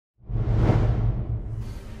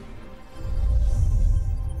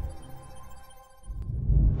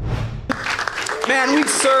Man, we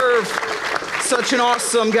serve such an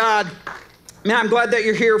awesome God. Man, I'm glad that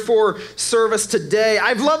you're here for service today.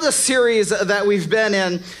 I've loved this series that we've been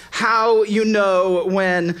in, How You Know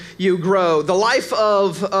When You Grow. The life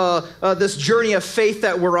of this journey of faith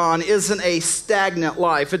that we're on isn't a stagnant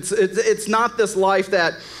life. It's not this life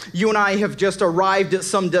that you and I have just arrived at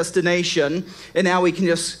some destination and now we can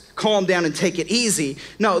just calm down and take it easy.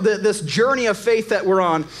 No, this journey of faith that we're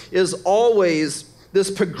on is always this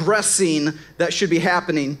progressing that should be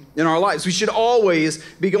happening in our lives. We should always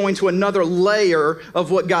be going to another layer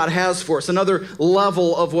of what God has for us, another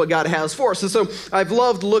level of what God has for us. And so I've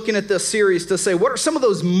loved looking at this series to say, what are some of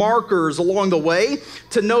those markers along the way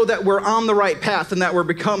to know that we're on the right path and that we're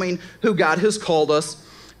becoming who God has called us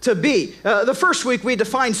to be. The first week, we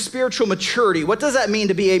defined spiritual maturity. What does that mean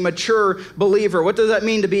to be a mature believer? What does that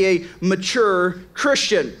mean to be a mature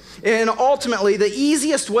Christian? And ultimately, the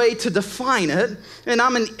easiest way to define it, and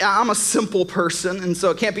I'm a simple person, and so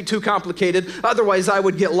it can't be too complicated, otherwise I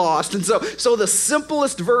would get lost. And so the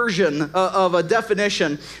simplest version of a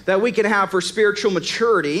definition that we can have for spiritual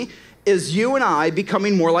maturity is you and I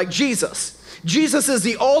becoming more like Jesus. Jesus is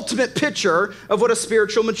the ultimate picture of what a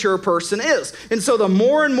spiritual mature person is. And so the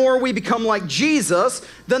more and more we become like Jesus,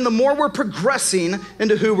 then the more we're progressing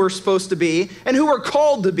into who we're supposed to be and who we're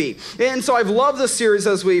called to be. And so I've loved this series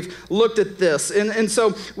as we've looked at this. And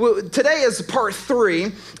so today is part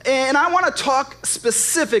 3, and I want to talk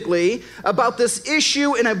specifically about this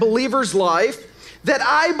issue in a believer's life that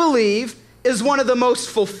I believe is one of the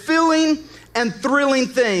most fulfilling and thrilling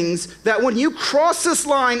things, that when you cross this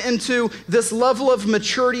line into this level of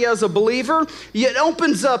maturity as a believer, it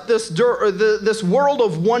opens up this world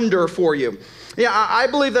of wonder for you. Yeah, I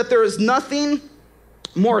believe that there is nothing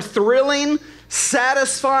more thrilling,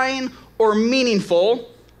 satisfying, or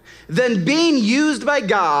meaningful than being used by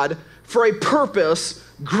God for a purpose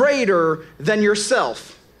greater than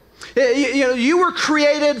yourself. You were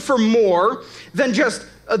created for more than just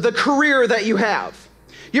the career that you have.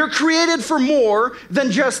 You're created for more than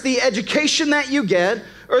just the education that you get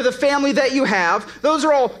or the family that you have. Those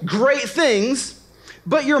are all great things,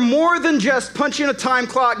 but you're more than just punching a time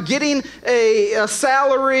clock, getting a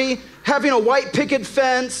salary, having a white picket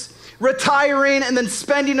fence, retiring, and then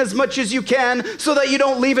spending as much as you can so that you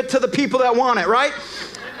don't leave it to the people that want it, right?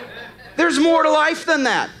 There's more to life than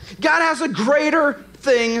that. God has a greater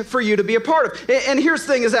thing for you to be a part of. And here's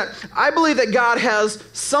the thing is that I believe that God has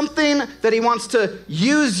something that he wants to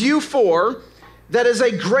use you for that is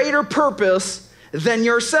a greater purpose than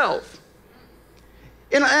yourself.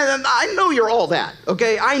 And I know you're all that,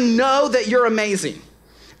 okay? I know that you're amazing.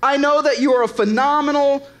 I know that you are a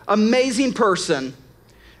phenomenal, amazing person,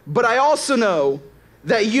 but I also know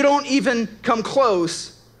that you don't even come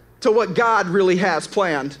close to what God really has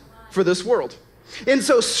planned for this world. And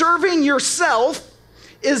so serving yourself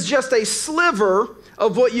is just a sliver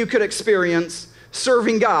of what you could experience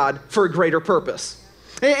serving God for a greater purpose.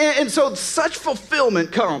 And so such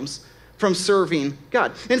fulfillment comes from serving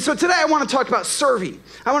God. And so today I want to talk about serving.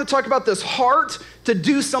 I want to talk about this heart to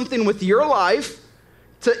do something with your life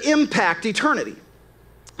to impact eternity.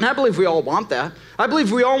 And I believe we all want that. I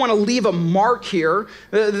believe we all want to leave a mark here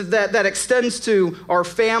that extends to our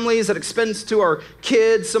families, that extends to our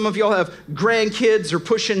kids. Some of y'all have grandkids or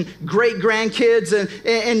pushing great-grandkids,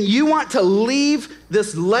 and you want to leave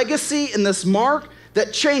this legacy and this mark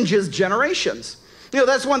that changes generations.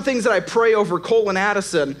 That's one thing that I pray over Cole and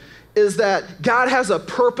Addison, is that God has a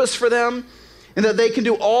purpose for them and that they can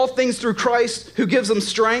do all things through Christ who gives them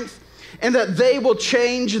strength, and that they will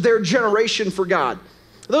change their generation for God.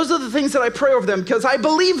 Those are the things that I pray over them because I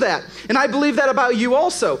believe that. And I believe that about you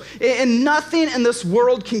also. And nothing in this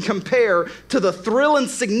world can compare to the thrill and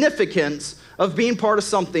significance of being part of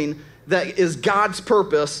something that is God's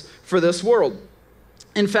purpose for this world.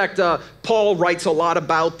 In fact, Paul writes a lot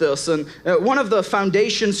about this. And one of the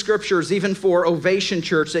foundation scriptures, even for Ovation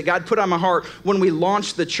Church, that God put on my heart when we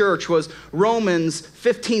launched the church was Romans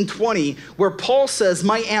 15:20, where Paul says,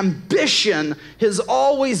 my ambition has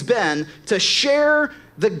always been to share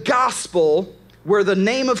the gospel where the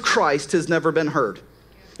name of Christ has never been heard.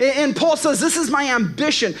 And Paul says, this is my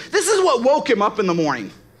ambition. This is what woke him up in the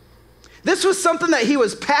morning. This was something that he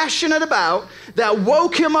was passionate about, that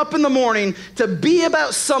woke him up in the morning to be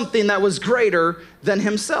about something that was greater than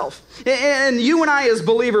himself. And you and I as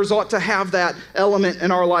believers ought to have that element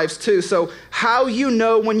in our lives too. So how you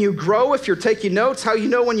know when you grow, if you're taking notes, how you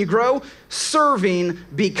know when you grow, serving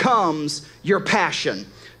becomes your passion.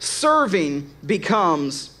 Serving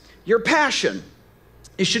becomes your passion.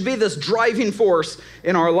 It should be this driving force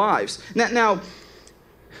in our lives. Now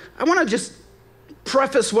I want to just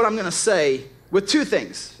preface what I'm going to say with two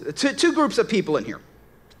things, two groups of people in here.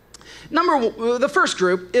 The first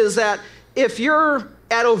group is that if you're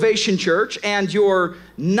at Ovation Church and you're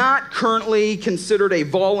not currently considered a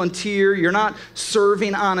volunteer, you're not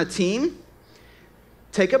serving on a team,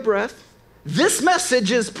 take a breath. This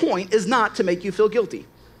message's point is not to make you feel guilty.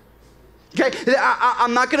 Okay,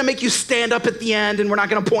 I'm not gonna make you stand up at the end and we're not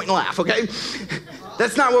gonna point and laugh, okay?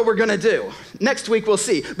 That's not what we're gonna do. Next week we'll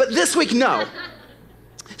see, but this week, no.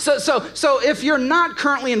 So if you're not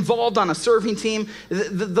currently involved on a serving team,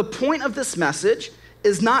 the point of this message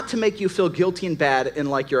is not to make you feel guilty and bad and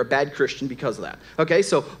like you're a bad Christian because of that. Okay,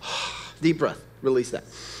 so deep breath, release that.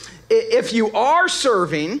 If you are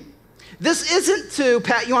serving, this isn't to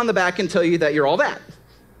pat you on the back and tell you that you're all that.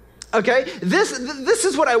 Okay, this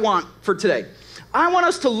is what I want for today. I want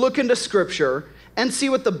us to look into Scripture and see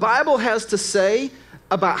what the Bible has to say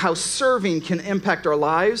about how serving can impact our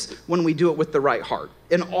lives when we do it with the right heart.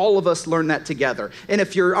 And all of us learn that together. And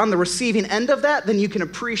if you're on the receiving end of that, then you can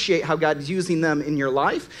appreciate how God is using them in your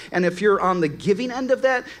life. And if you're on the giving end of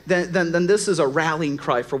that, then this is a rallying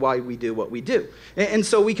cry for why we do what we do. And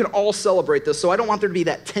so we can all celebrate this. So I don't want there to be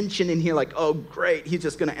that tension in here like, oh, great, he's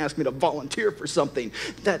just gonna ask me to volunteer for something.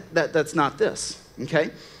 That's not this, okay?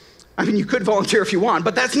 I mean, you could volunteer if you want,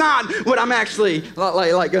 but that's not what I'm actually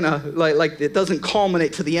like it doesn't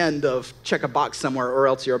culminate to the end of check a box somewhere or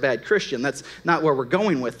else you're a bad Christian. That's not where we're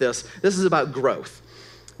going with this. This is about growth.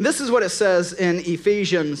 This is what it says in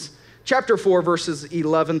Ephesians chapter 4, verses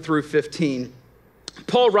 11 through 15.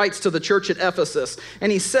 Paul writes to the church at Ephesus,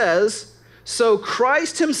 and he says, so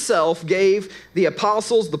Christ himself gave the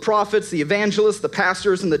apostles, the prophets, the evangelists, the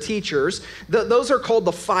pastors, and the teachers. Those are called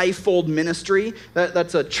the fivefold ministry.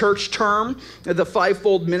 That's a church term. The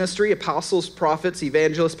fivefold ministry, apostles, prophets,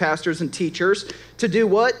 evangelists, pastors, and teachers. To do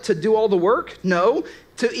what? To do all the work? No.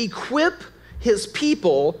 To equip his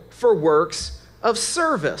people for works of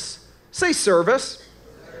service. Say service.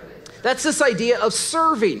 That's this idea of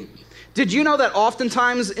serving. Did you know that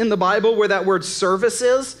oftentimes in the Bible where that word service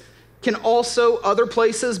is, can also other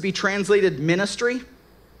places be translated ministry?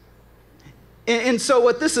 And so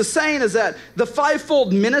what this is saying is that the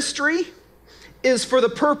fivefold ministry is for the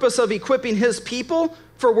purpose of equipping his people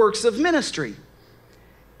for works of ministry.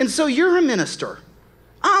 And so you're a minister.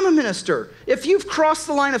 I'm a minister. If you've crossed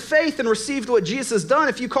the line of faith and received what Jesus has done,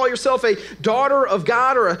 if you call yourself a daughter of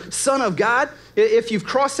God or a son of God, if you've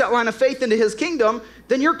crossed that line of faith into his kingdom,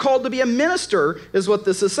 then you're called to be a minister, is what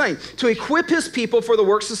this is saying. To equip his people for the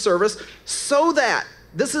works of service so that,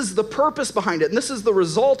 this is the purpose behind it, and this is the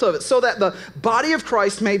result of it, so that the body of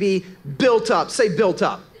Christ may be built up. Say built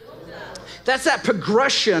up. That's that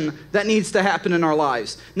progression that needs to happen in our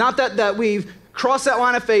lives. Not that we've crossed that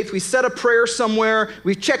line of faith, we said a prayer somewhere,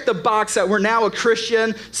 we've checked the box that we're now a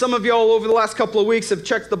Christian. Some of y'all over the last couple of weeks have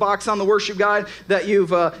checked the box on the worship guide that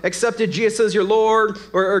you've accepted Jesus as your Lord,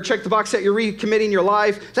 or checked the box that you're recommitting your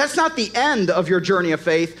life. That's not the end of your journey of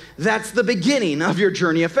faith. That's the beginning of your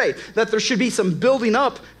journey of faith. That there should be some building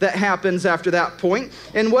up that happens after that point.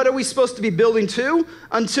 And what are we supposed to be building to?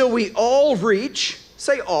 Until we all reach,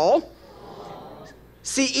 say all.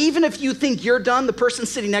 See, even if you think you're done, the person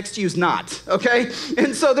sitting next to you is not, okay?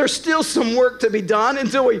 And so there's still some work to be done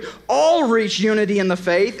until we all reach unity in the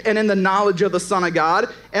faith and in the knowledge of the Son of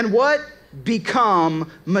God. And what?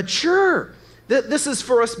 Become mature. This is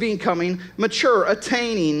for us becoming mature,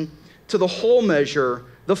 attaining to the whole measure,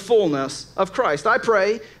 the fullness of Christ. I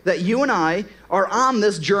pray that you and I are on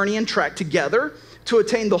this journey and track together to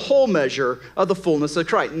attain the whole measure of the fullness of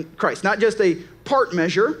Christ. Not just a part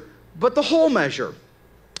measure, but the whole measure.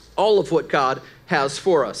 All of what God has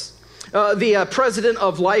for us. The president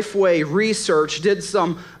of Lifeway Research did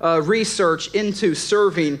some research into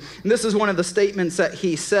serving. And this is one of the statements that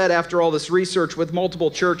he said after all this research with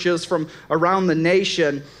multiple churches from around the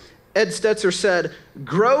nation. Ed Stetzer said,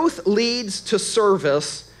 growth leads to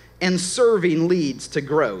service and serving leads to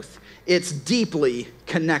growth. It's deeply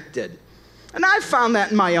connected. And I've found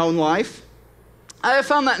that in my own life. I have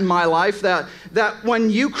found that in my life that when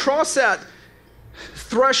you cross that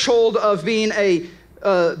threshold of being a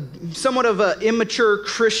somewhat of an immature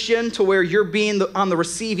Christian to where you're being on the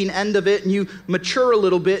receiving end of it and you mature a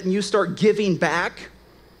little bit and you start giving back,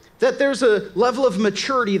 that there's a level of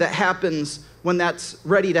maturity that happens when that's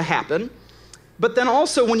ready to happen. But then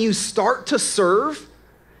also when you start to serve,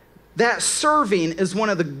 that serving is one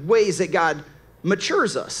of the ways that God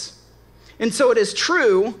matures us. And so it is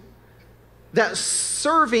true that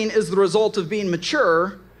serving is the result of being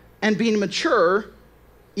mature, and being mature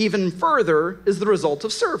even further is the result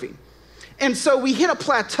of serving. And so we hit a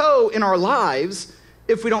plateau in our lives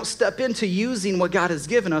if we don't step into using what God has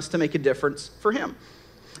given us to make a difference for him.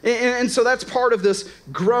 And so that's part of this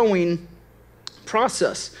growing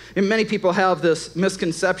process. And many people have this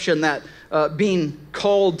misconception that being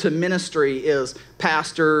called to ministry is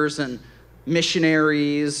pastors and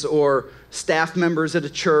missionaries or staff members at a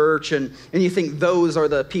church, and you think those are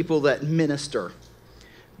the people that minister.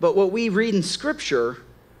 But what we read in Scripture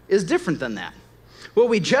is different than that. What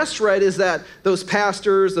we just read is that those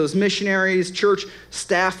pastors, those missionaries, church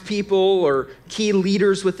staff people, or key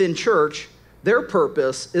leaders within church, their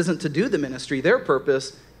purpose isn't to do the ministry. Their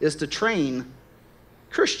purpose is to train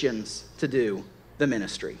Christians to do the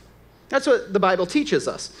ministry. That's what the Bible teaches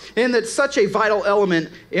us. And it's such a vital element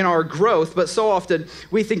in our growth, but so often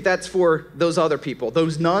we think that's for those other people.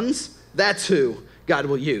 Those nuns, that's who God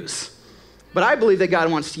will use. But I believe that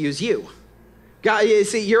God wants to use you. God, you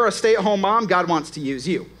see, you're a stay-at-home mom, God wants to use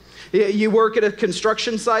you. You work at a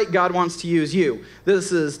construction site, God wants to use you.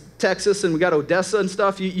 This is Texas, and we got Odessa and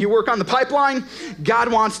stuff. You work on the pipeline,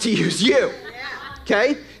 God wants to use you.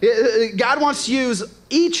 Okay? God wants to use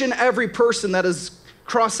each and every person that has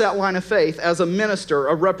crossed that line of faith as a minister,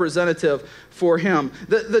 a representative for him.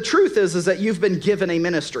 The truth is that you've been given a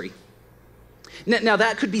ministry. Now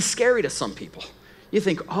that could be scary to some people. You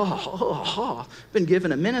think, been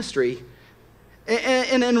given a ministry.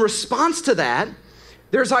 And in response to that,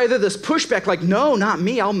 there's either this pushback like, no, not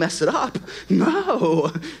me, I'll mess it up.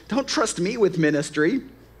 No, don't trust me with ministry.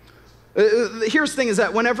 Here's the thing is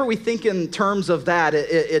that whenever we think in terms of that,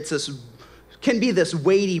 can be this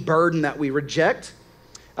weighty burden that we reject.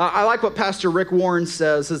 I like what Pastor Rick Warren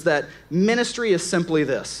says is that ministry is simply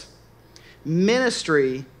this.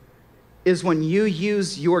 Ministry is when you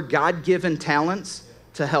use your God-given talents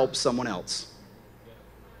to help someone else.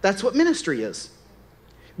 That's what ministry is.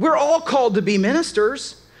 We're all called to be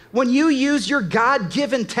ministers when you use your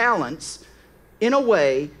God-given talents in a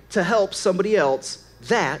way to help somebody else.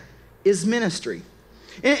 That is ministry.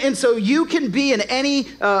 And so you can be in any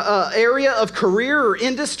area of career or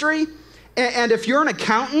industry, and if you're an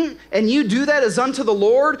accountant and you do that as unto the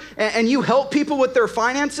Lord, and you help people with their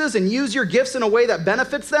finances and use your gifts in a way that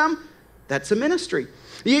benefits them, that's a ministry.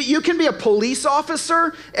 You can be a police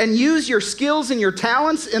officer and use your skills and your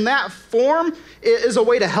talents in that form as a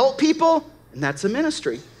way to help people, and that's a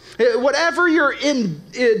ministry. Whatever you're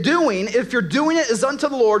doing, if you're doing it as unto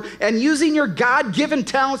the Lord and using your God-given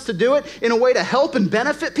talents to do it in a way to help and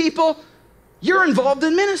benefit people, you're involved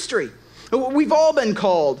in ministry. We've all been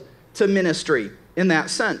called to ministry in that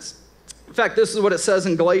sense. In fact, this is what it says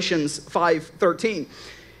in Galatians 5:13.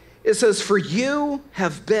 It says, "For you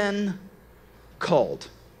have been called."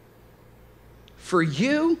 For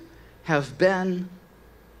you have been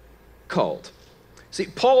called. See,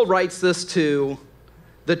 Paul writes this to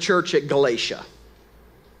the church at Galatia.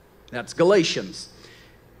 That's Galatians.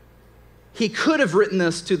 He could have written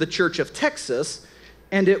this to the church of Texas,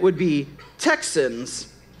 and it would be Texans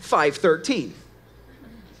 5:13.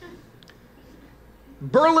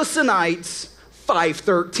 Burlesonites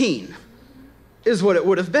 5:13 is what it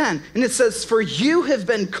would have been. And it says, "For you have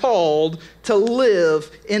been called to live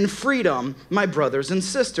in freedom, my brothers and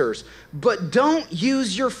sisters. But don't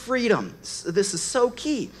use your freedoms." This is so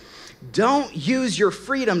key. Don't use your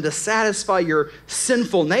freedom to satisfy your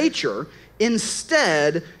sinful nature.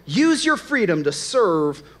 Instead, use your freedom to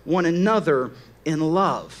serve one another in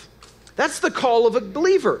love. That's the call of a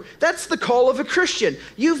believer. That's the call of a Christian.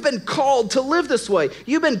 You've been called to live this way.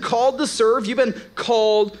 You've been called to serve. You've been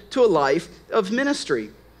called to a life of ministry.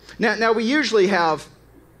 Now we usually have,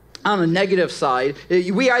 on the negative side,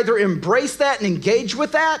 we either embrace that and engage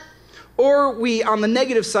with that, or we, on the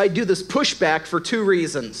negative side, do this pushback for two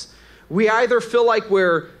reasons. We either feel like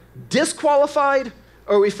we're disqualified,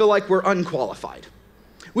 or we feel like we're unqualified.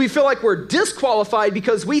 We feel like we're disqualified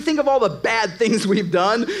because we think of all the bad things we've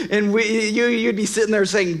done, and you'd be sitting there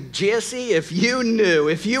saying, "Jesse, if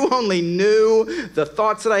you only knew the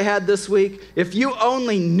thoughts that I had this week, if you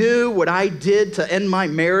only knew what I did to end my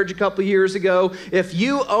marriage a couple years ago, if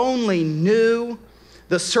you only knew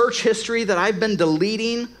the search history that I've been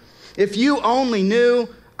deleting, if you only knew,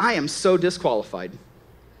 I am so disqualified."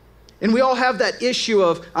 And we all have that issue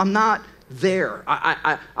of, I'm not there.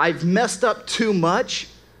 I've messed up too much.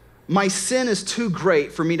 My sin is too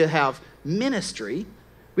great for me to have ministry.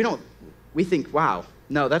 We think, wow,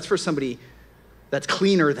 no, that's for somebody that's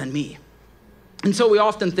cleaner than me. And so we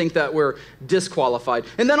often think that we're disqualified.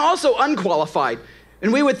 And then also unqualified.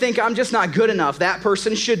 And we would think, I'm just not good enough. That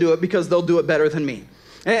person should do it because they'll do it better than me.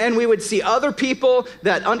 And we would see other people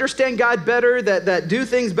that understand God better, that do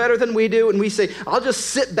things better than we do, and we say, I'll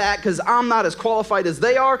just sit back because I'm not as qualified as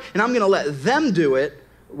they are, and I'm going to let them do it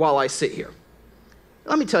while I sit here.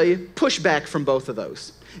 let me tell you, push back from both of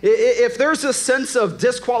those. If there's a sense of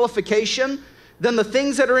disqualification, then the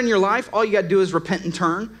things that are in your life, all you got to do is repent and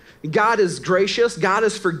turn. God is gracious, God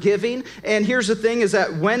is forgiving, and here's the thing is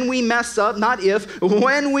that when we mess up, not if,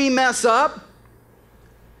 when we mess up,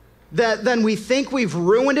 then we think we've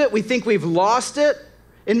ruined it, we think we've lost it,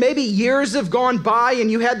 and maybe years have gone by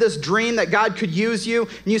and you had this dream that God could use you,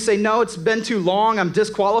 and you say, no, it's been too long, I'm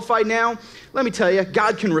disqualified now. Let me tell you,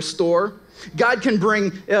 God can restore. God can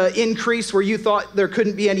bring increase where you thought there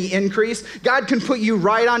couldn't be any increase. God can put you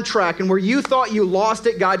right on track, and where you thought you lost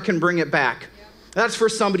it, God can bring it back. That's for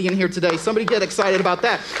somebody in here today. Somebody get excited about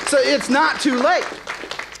that. So it's not too late.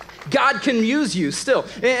 God can use you still.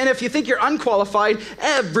 And if you think you're unqualified,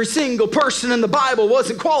 every single person in the Bible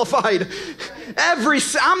wasn't qualified.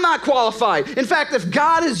 I'm not qualified. In fact, if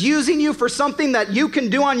God is using you for something that you can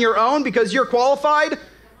do on your own because you're qualified,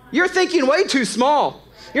 you're thinking way too small.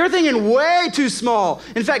 You're thinking way too small.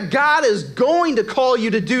 In fact, God is going to call you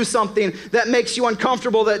to do something that makes you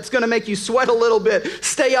uncomfortable, that's going to make you sweat a little bit,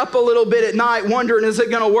 stay up a little bit at night wondering, is it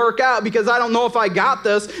going to work out because I don't know if I got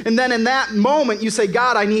this. And then in that moment, you say,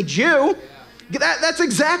 God, I need you. That's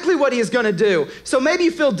exactly what he is going to do. So maybe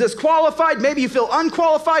you feel disqualified, maybe you feel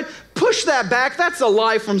unqualified. Push that back. That's a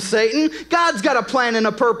lie from Satan. God's got a plan and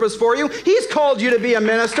a purpose for you. He's called you to be a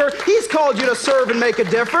minister. He's called you to serve and make a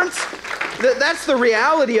difference. That's the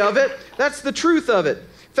reality of it. That's the truth of it.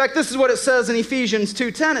 In fact, this is what it says in Ephesians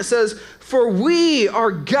 2:10. It says, for we are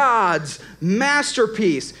God's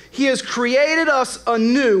masterpiece. He has created us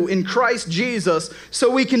anew in Christ Jesus so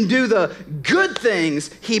we can do the good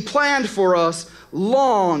things he planned for us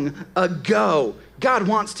long ago. God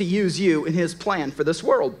wants to use you in his plan for this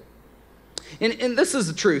world. And this is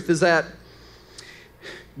the truth, is that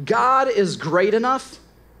God is great enough,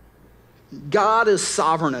 God is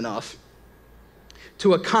sovereign enough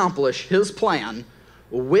to accomplish his plan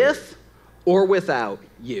with or without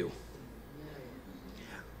you.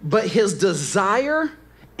 But his desire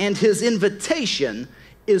and his invitation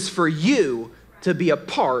is for you to be a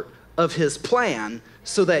part of his plan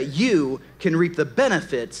so that you can reap the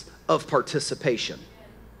benefits of participation.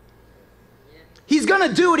 He's going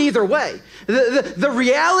to do it either way. The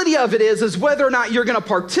reality of it is whether or not you're going to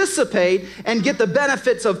participate and get the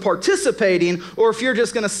benefits of participating, or if you're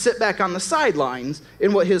just going to sit back on the sidelines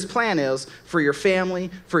in what his plan is for your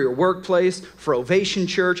family, for your workplace, for Ovation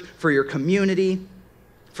Church, for your community,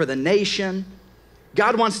 for the nation.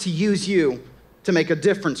 God wants to use you to make a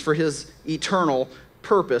difference for his eternal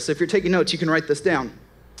purpose. If you're taking notes, you can write this down.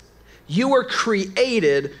 You were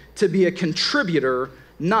created to be a contributor,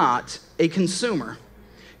 not a consumer.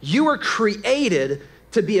 You were created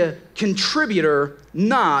to be a contributor,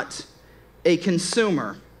 not a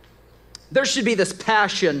consumer. There should be this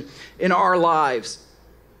passion in our lives,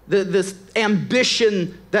 this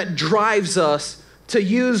ambition that drives us to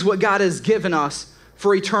use what God has given us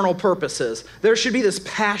for eternal purposes. There should be this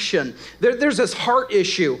passion. There's this heart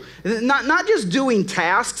issue. Not just doing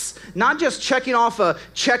tasks, not just checking off a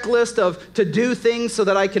checklist to do things so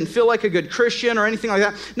that I can feel like a good Christian or anything like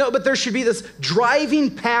that. No, but there should be this driving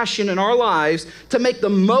passion in our lives to make the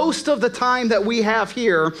most of the time that we have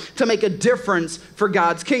here to make a difference for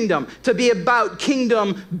God's kingdom, to be about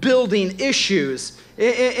kingdom building issues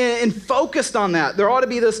and focused on that. There ought to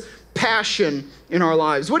be this passion in our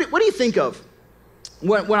lives. What do you think of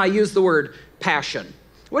when I use the word passion?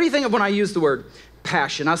 What do you think of when I use the word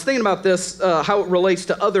passion? I was thinking about this, how it relates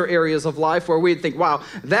to other areas of life where we'd think, wow,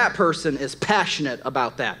 that person is passionate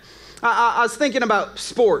about that. I was thinking about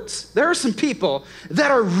sports. There are some people that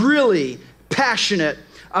are really passionate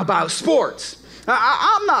about sports.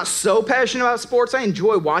 I'm not so passionate about sports. I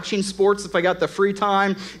enjoy watching sports if I got the free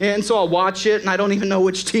time, and so I'll watch it, and I don't even know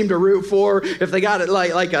which team to root for. If they got it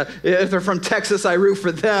if they're from Texas, I root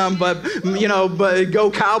for them, but go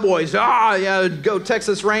Cowboys. Go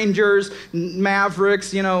Texas Rangers,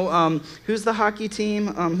 Mavericks, who's the hockey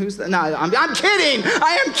team? I'm kidding.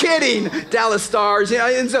 I am kidding. Dallas Stars.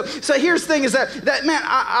 And so here's the thing is that man,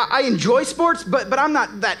 I enjoy sports, but I'm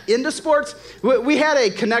not that into sports. We had a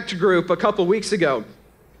Connect group a couple weeks ago.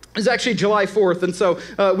 It was actually July 4th, and so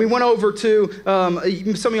we went over to,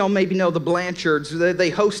 some of y'all maybe know the Blanchards.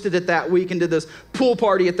 They hosted it that week and did this pool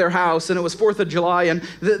party at their house, and it was 4th of July, and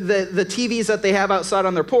the TVs that they have outside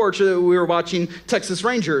on their porch, we were watching Texas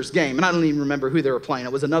Rangers game, and I don't even remember who they were playing.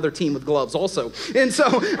 It was another team with gloves also. And so,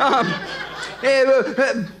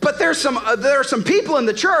 but there are some people in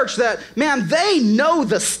the church that, man, they know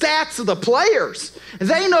the stats of the players.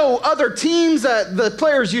 They know other teams that the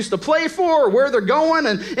players used to play for or where they're going,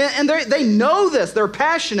 and And they know this. They're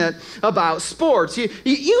passionate about sports.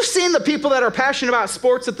 You've seen the people that are passionate about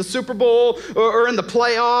sports at the Super Bowl or in the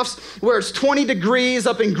playoffs where it's 20 degrees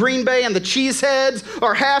up in Green Bay and the Cheeseheads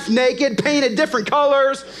are half naked, painted different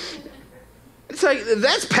colors. It's like,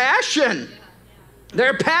 that's passion.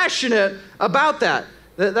 They're passionate about that.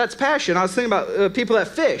 That's passion. I was thinking about people that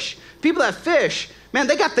fish. People that fish, man,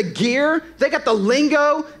 they got the gear, they got the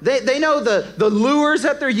lingo, they know the lures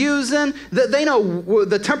that they're using, they know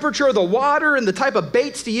the temperature of the water and the type of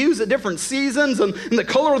baits to use at different seasons and the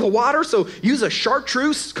color of the water, so use a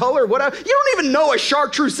chartreuse color, whatever. You don't even know what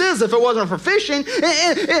chartreuse is if it wasn't for fishing,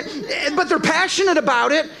 but they're passionate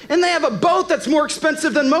about it, and they have a boat that's more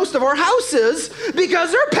expensive than most of our houses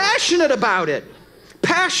because they're passionate about it.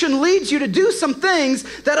 Passion leads you to do some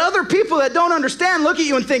things that other people that don't understand look at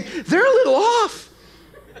you and think, they're a little off.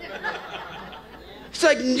 It's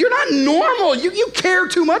like, you're not normal. You care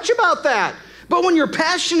too much about that. But when you're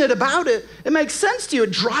passionate about it, it makes sense to you.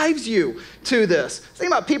 It drives you to this. Think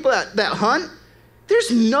about people that hunt. There's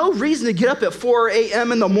no reason to get up at 4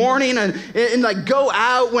 a.m. in the morning and like go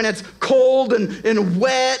out when it's cold and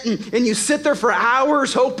wet and you sit there for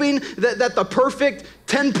hours hoping that the perfect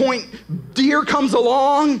 10-point deer comes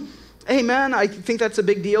along. Amen. I think that's a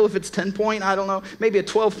big deal if it's 10-point. I don't know. Maybe a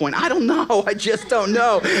 12-point. I don't know. I just don't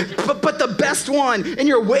know. But the best one. And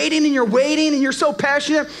you're waiting and you're so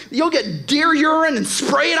passionate, you'll get deer urine and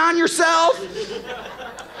spray it on yourself.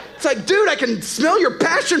 It's like, dude, I can smell your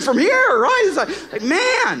passion from here, right? It's like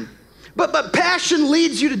man. But passion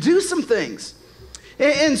leads you to do some things.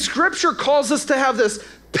 And Scripture calls us to have this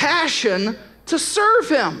passion to serve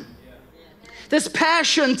Him. This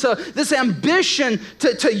passion, this ambition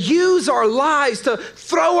to use our lives, to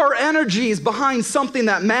throw our energies behind something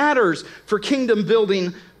that matters for kingdom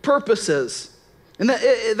building purposes. And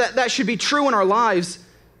that should be true in our lives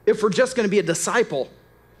if we're just going to be a disciple,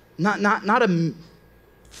 not a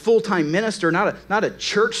full-time minister, not a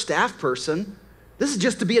church staff person. This is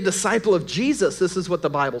just to be a disciple of Jesus. This is what the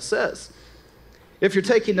Bible says. If you're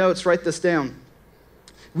taking notes, write this down.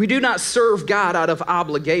 We do not serve God out of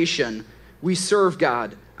obligation. We serve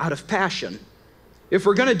God out of passion. If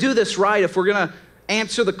we're going to do this right, if we're going to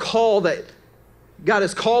answer the call that God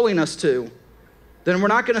is calling us to, then we're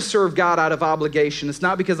not going to serve God out of obligation. It's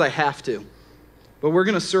not because I have to, but we're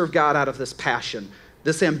going to serve God out of this passion,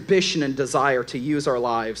 this ambition and desire to use our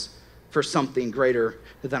lives for something greater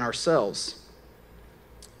than ourselves.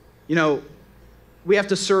 You know, we have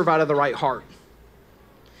to serve out of the right heart.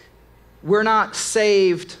 We're not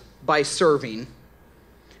saved by serving,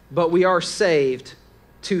 but we are saved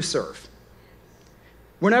to serve.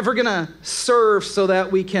 We're never gonna serve so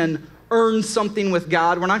that we can earn something with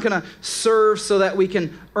God. We're not gonna serve so that we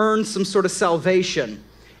can earn some sort of salvation.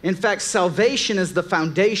 In fact, salvation is the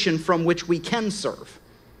foundation from which we can serve.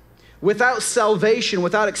 Without salvation,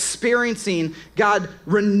 without experiencing God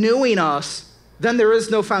renewing us, then there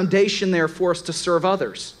is no foundation there for us to serve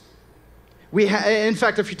others. In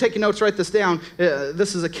fact, if you're taking notes, write this down.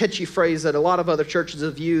 This is a catchy phrase that a lot of other churches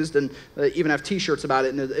have used and even have t-shirts about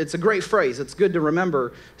it. And it's a great phrase. It's good to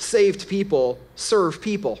remember. Saved people serve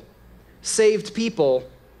people. Saved people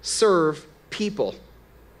serve people.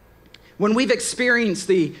 When we've experienced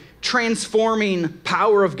the transforming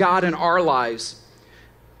power of God in our lives,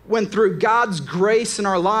 when through God's grace in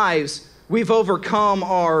our lives, we've overcome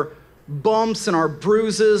our bumps and our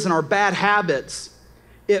bruises and our bad habits,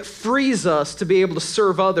 it frees us to be able to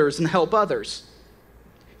serve others and help others.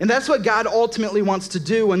 And that's what God ultimately wants to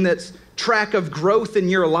do in this track of growth in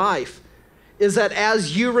your life, is that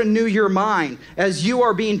as you renew your mind, as you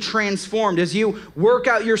are being transformed, as you work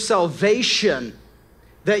out your salvation,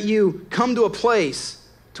 that you come to a place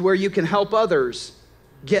to where you can help others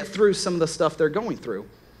get through some of the stuff they're going through.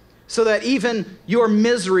 So that even your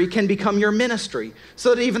misery can become your ministry.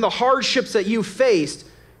 So that even the hardships that you faced,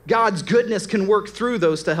 God's goodness can work through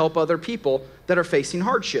those to help other people that are facing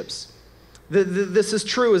hardships. This is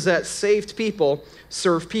true, is that saved people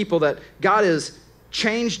serve people, that God has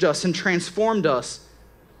changed us and transformed us.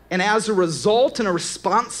 And as a result and a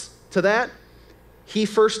response to that, He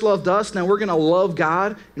first loved us. Now we're going to love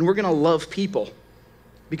God and we're going to love people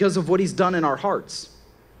because of what He's done in our hearts.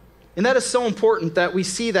 And that is so important that we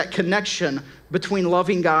see that connection between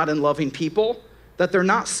loving God and loving people, that they're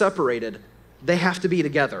not separated. They have to be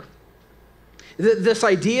together. This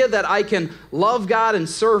idea that I can love God and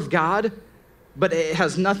serve God, but it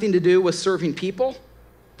has nothing to do with serving people,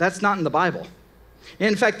 that's not in the Bible.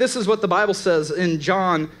 In fact, this is what the Bible says in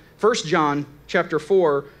 1 John chapter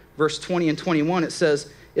 4, verse 20 and 21. It says,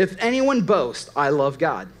 if anyone boasts, I love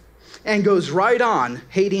God, and goes right on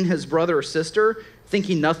hating his brother or sister,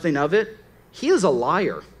 thinking nothing of it, he is a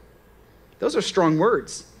liar. Those are strong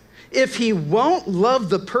words. If he won't love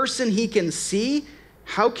the person he can see,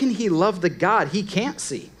 how can he love the God he can't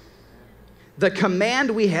see? The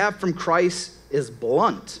command we have from Christ is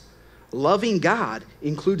blunt. Loving God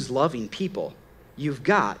includes loving people. You've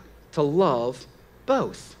got to love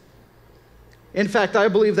both. In fact, I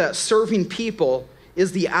believe that serving people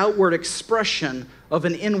is the outward expression of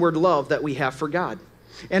an inward love that we have for God.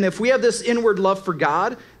 And if we have this inward love for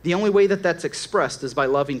God, the only way that that's expressed is by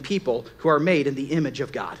loving people who are made in the image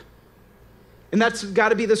of God. And that's got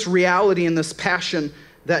to be this reality and this passion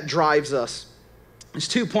that drives us. There's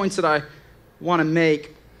 2 points that I want to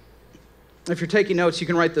make. If you're taking notes, you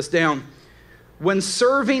can write this down. When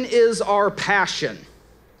serving is our passion,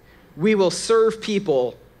 we will serve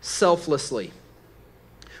people selflessly.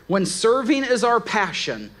 When serving is our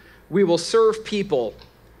passion, we will serve people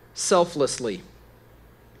selflessly.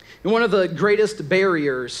 And one of the greatest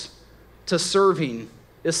barriers to serving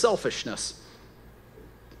is selfishness.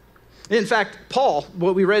 In fact, Paul,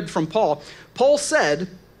 what we read from Paul said,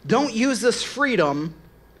 don't use this freedom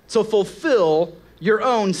to fulfill your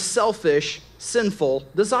own selfish, sinful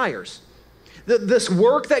desires. This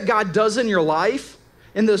work that God does in your life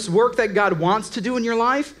and this work that God wants to do in your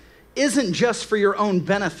life isn't just for your own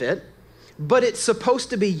benefit, but it's supposed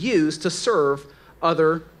to be used to serve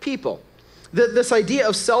other people. This idea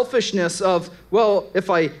of selfishness of, well, if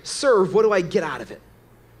I serve, what do I get out of it?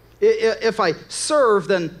 If I serve,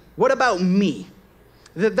 then what about me?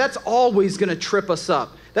 That's always going to trip us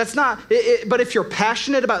up. That's not, but if you're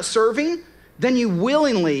passionate about serving, then you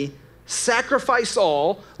willingly sacrifice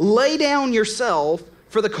all, lay down yourself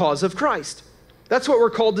for the cause of Christ. That's what we're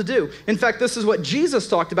called to do. In fact, this is what Jesus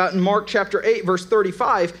talked about in Mark chapter 8, verse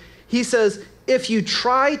 35. He says, if you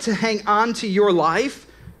try to hang on to your life,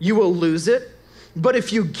 you will lose it. But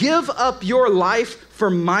if you give up your life for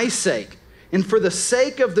my sake and for the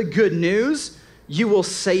sake of the good news, you will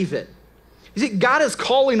save it. You see, God is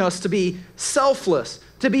calling us to be selfless,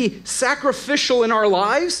 to be sacrificial in our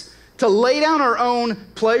lives, to lay down our own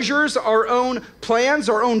pleasures, our own plans,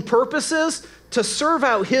 our own purposes, to serve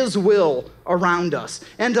out his will around us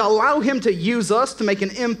and to allow him to use us to make an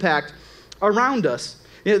impact around us.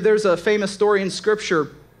 You know, there's a famous story in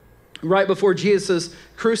Scripture right before Jesus is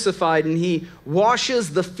crucified, and he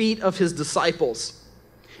washes the feet of his disciples.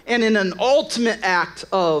 And in an ultimate act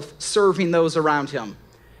of serving those around him,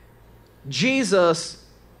 Jesus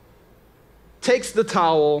takes the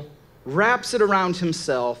towel, wraps it around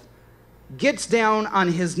himself, gets down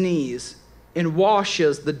on his knees, and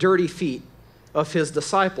washes the dirty feet of his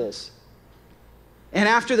disciples. And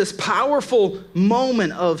after this powerful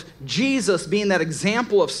moment of Jesus being that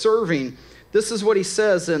example of serving, this is what he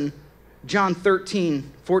says in John 13,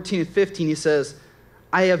 14 and 15. He says,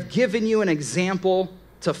 I have given you an example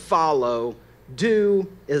to follow. Do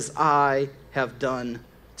as I have done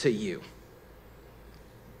to you.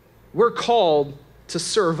 We're called to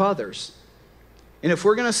serve others. And if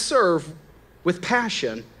we're going to serve with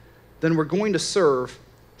passion, then we're going to serve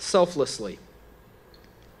selflessly.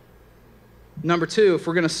 Number two, if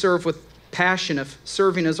we're going to serve with passion, if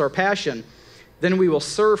serving is our passion, then we will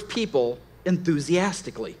serve people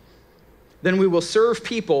enthusiastically. Then we will serve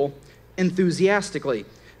people enthusiastically.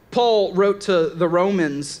 Paul wrote to the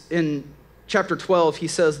Romans in chapter 12, he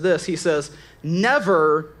says this, he says,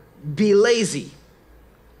 never be lazy. He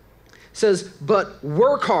says, but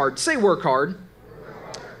work hard. Say work hard.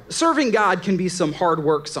 Serving God can be some hard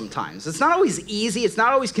work sometimes. It's not always easy. It's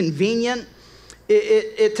not always convenient.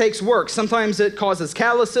 It takes work. Sometimes it causes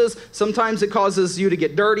calluses. Sometimes it causes you to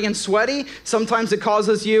get dirty and sweaty. Sometimes it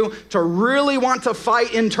causes you to really want to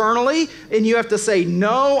fight internally, and you have to say,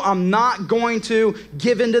 no, I'm not going to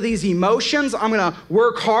give into these emotions. I'm going to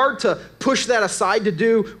work hard to push that aside to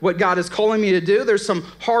do what God is calling me to do. There's some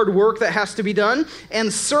hard work that has to be done.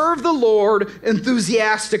 And serve the Lord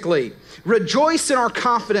enthusiastically. Rejoice in our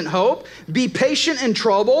confident hope. Be patient in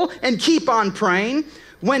trouble and keep on praying.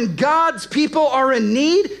 When God's people are in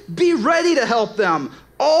need, be ready to help them.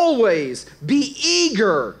 Always be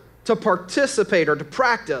eager to participate or to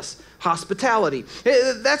practice hospitality.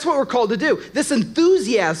 That's what we're called to do. This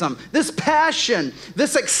enthusiasm, this passion,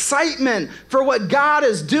 this excitement for what God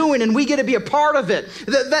is doing, and we get to be a part of it.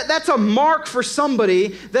 That's a mark for somebody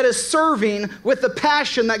that is serving with the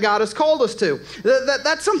passion that God has called us to.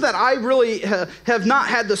 That's something that I really have not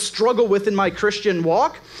had to struggle with in my Christian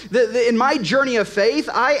walk. In my journey of faith,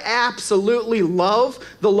 I absolutely love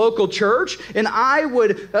the local church, and I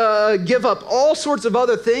would give up all sorts of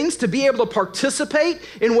other things to be able to participate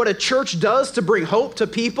in what a church church does to bring hope to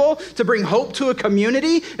people, to bring hope to a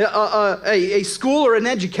community. A school or an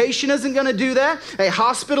education isn't going to do that. A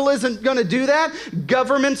hospital isn't going to do that.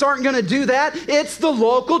 Governments aren't going to do that. It's the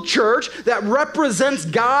local church that represents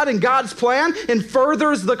God and God's plan and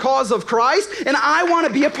furthers the cause of Christ, and I want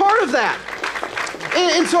to be a part of that.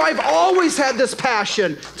 And so I've always had this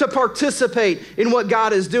passion to participate in what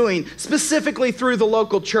God is doing, specifically through the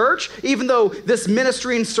local church, even though this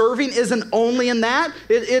ministry and serving isn't only in that.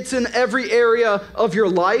 It's in every area of your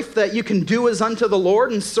life that you can do as unto the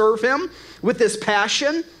Lord and serve Him with this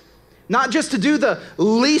passion, not just to do the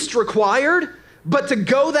least required, but to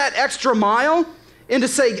go that extra mile and to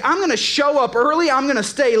say, I'm going to show up early, I'm going to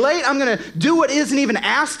stay late, I'm going to do what isn't even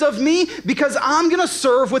asked of me because I'm going to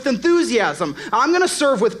serve with enthusiasm. I'm going to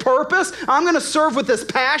serve with purpose. I'm going to serve with this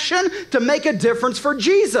passion to make a difference for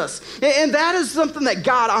Jesus. And that is something that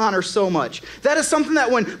God honors so much. That is something that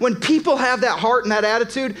when people have that heart and that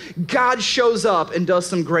attitude, God shows up and does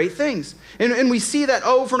some great things. And we see that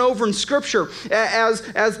over and over in Scripture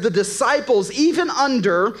as the disciples, even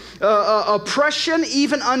under oppression,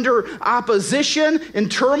 even under opposition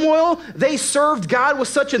and turmoil, they served God with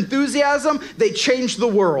such enthusiasm, they changed the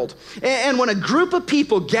world. And when a group of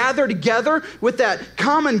people gather together with that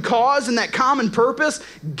common cause and that common purpose,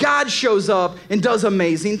 God shows up and does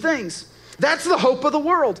amazing things. That's the hope of the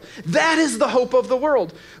world. That is the hope of the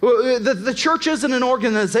world. The church isn't an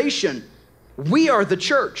organization. We are the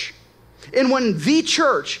church. And when the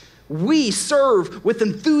church, we serve with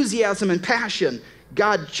enthusiasm and passion,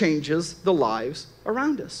 God changes the lives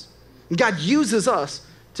around us. God uses us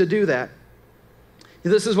to do that.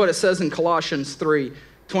 This is what it says in Colossians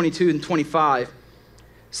 3:22 and 25. It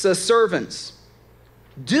says, servants,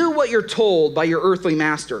 do what you're told by your earthly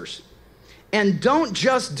masters. And don't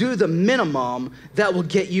just do the minimum that will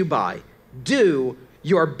get you by. Do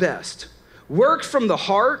your best. Work from the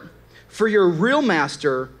heart for your real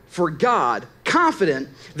master, for God, confident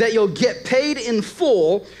that you'll get paid in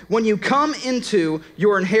full when you come into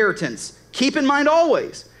your inheritance. Keep in mind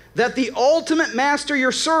always that the ultimate master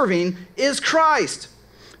you're serving is Christ.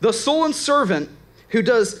 The sullen servant who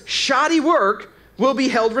does shoddy work will be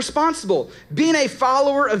held responsible. Being a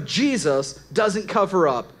follower of Jesus doesn't cover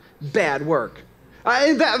up bad work.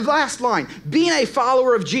 In that last line, being a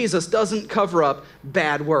follower of Jesus doesn't cover up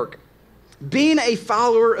bad work. Being a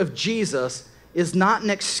follower of Jesus is not an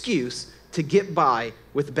excuse to get by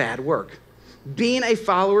with bad work. Being a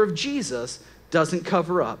follower of Jesus doesn't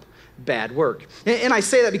cover up bad work. And I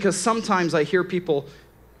say that because sometimes I hear people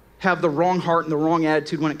have the wrong heart and the wrong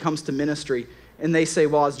attitude when it comes to ministry, and they say,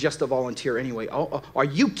 well, I was just a volunteer anyway. Oh, are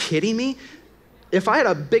you kidding me? If I had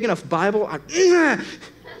a big enough Bible, and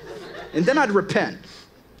then I'd repent.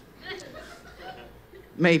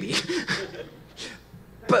 Maybe.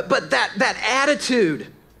 But that attitude,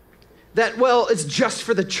 that, well, it's just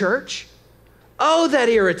for the church, oh, that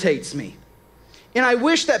irritates me. And I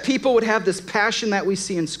wish that people would have this passion that we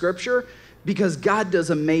see in Scripture, because God does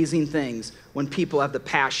amazing things when people have the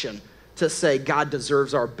passion to say, God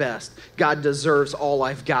deserves our best. God deserves all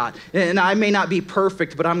I've got. And I may not be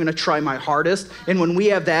perfect, but I'm going to try my hardest. And when we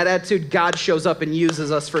have that attitude, God shows up and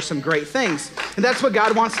uses us for some great things. And that's what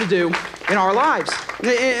God wants to do in our lives.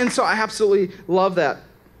 And so I absolutely love that.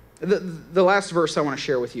 The last verse I want to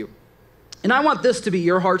share with you. And I want this to be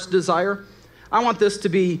your heart's desire. I want this to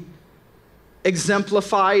be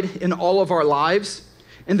exemplified in all of our lives.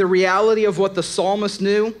 And the reality of what the psalmist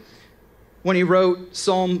knew when he wrote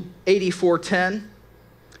Psalm 84:10,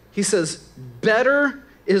 he says, better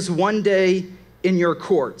is one day in your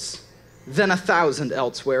courts than 1,000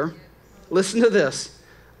 elsewhere. Listen to this.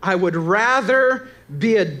 I would rather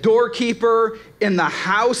be a doorkeeper in the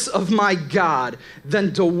house of my God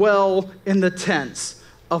than dwell in the tents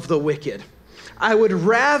of the wicked. I would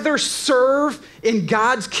rather serve in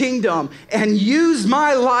God's kingdom and use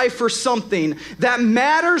my life for something that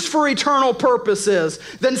matters for eternal purposes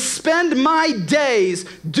than spend my days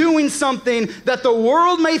doing something that the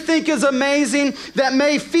world may think is amazing, that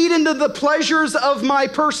may feed into the pleasures of my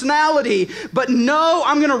personality. But no,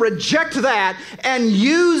 I'm going to reject that and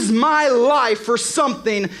use my life for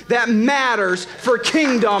something that matters for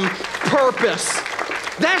kingdom purpose.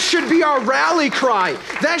 That should be our rally cry.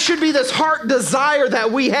 That should be this heart desire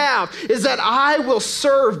that we have, is that I will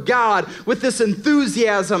serve God with this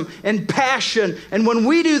enthusiasm and passion. And when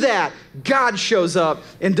we do that, God shows up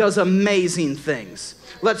and does amazing things.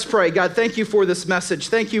 Let's pray. God, thank you for this message.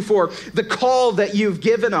 Thank you for the call that you've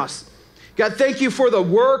given us. God, thank you for the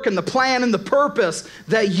work and the plan and the purpose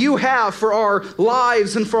that you have for our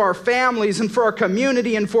lives and for our families and for our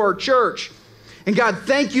community and for our church. And God,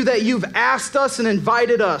 thank you that you've asked us and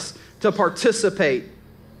invited us to participate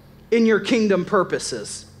in your kingdom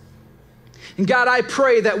purposes. And God, I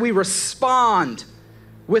pray that we respond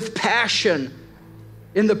with passion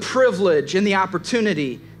in the privilege and the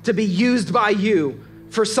opportunity to be used by you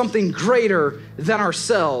for something greater than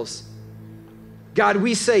ourselves. God,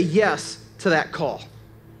 we say yes to that call.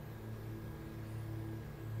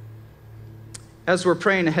 As we're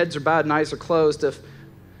praying, heads are bowed and eyes are closed, if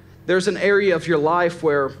there's an area of your life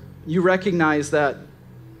where you recognize that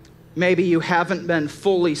maybe you haven't been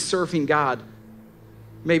fully serving God,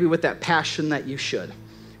 maybe with that passion that you should.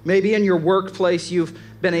 Maybe in your workplace you've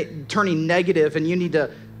been turning negative and you need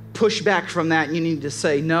to push back from that and you need to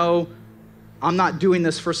say, no, I'm not doing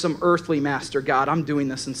this for some earthly master, God. I'm doing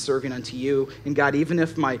this in serving unto you. And God, even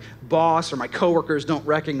if my boss or my coworkers don't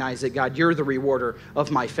recognize it, God, you're the rewarder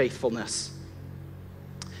of my faithfulness.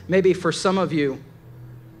 Maybe for some of you,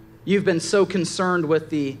 you've been so concerned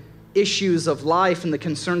with the issues of life and the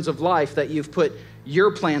concerns of life that you've put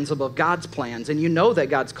your plans above God's plans. And you know that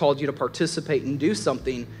God's called you to participate and do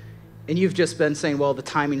something. And you've just been saying, well, the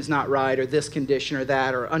timing's not right, or this condition or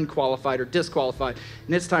that, or unqualified or disqualified.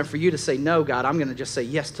 And it's time for you to say, no, God, I'm going to just say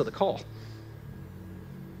yes to the call.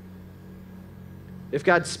 If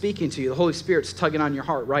God's speaking to you, the Holy Spirit's tugging on your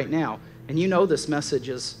heart right now, and you know this message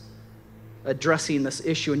is addressing this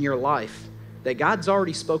issue in your life that God's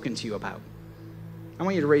already spoken to you about, I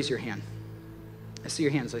want you to raise your hand. I see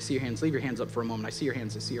your hands. I see your hands. Leave your hands up for a moment. I see your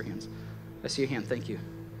hands. I see your hands. I see your hand. Thank you.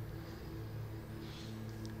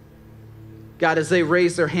 God, as they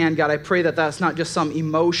raise their hand, God, I pray that that's not just some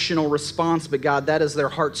emotional response, but God, that is their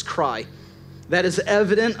heart's cry. That is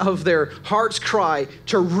evident of their heart's cry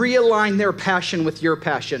to realign their passion with your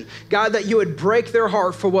passion. God, that you would break their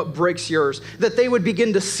heart for what breaks yours, that they would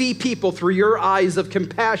begin to see people through your eyes of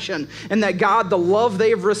compassion, and that God, the love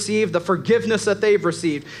they've received, the forgiveness that they've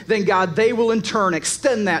received, then God, they will in turn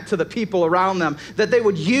extend that to the people around them, that they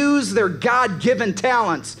would use their God-given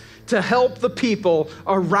talents to help the people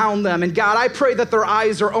around them. And God, I pray that their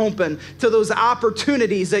eyes are open to those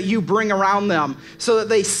opportunities that you bring around them so that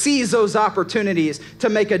they seize those opportunities to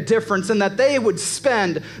make a difference, and that they would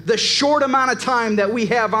spend the short amount of time that we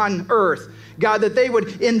have on earth, God, that they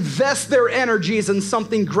would invest their energies in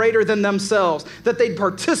something greater than themselves, that they'd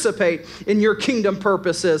participate in your kingdom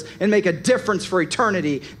purposes and make a difference for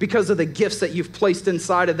eternity because of the gifts that you've placed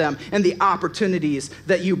inside of them and the opportunities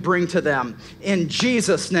that you bring to them. In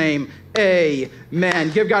Jesus' name,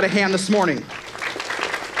 amen. Give God a hand this morning.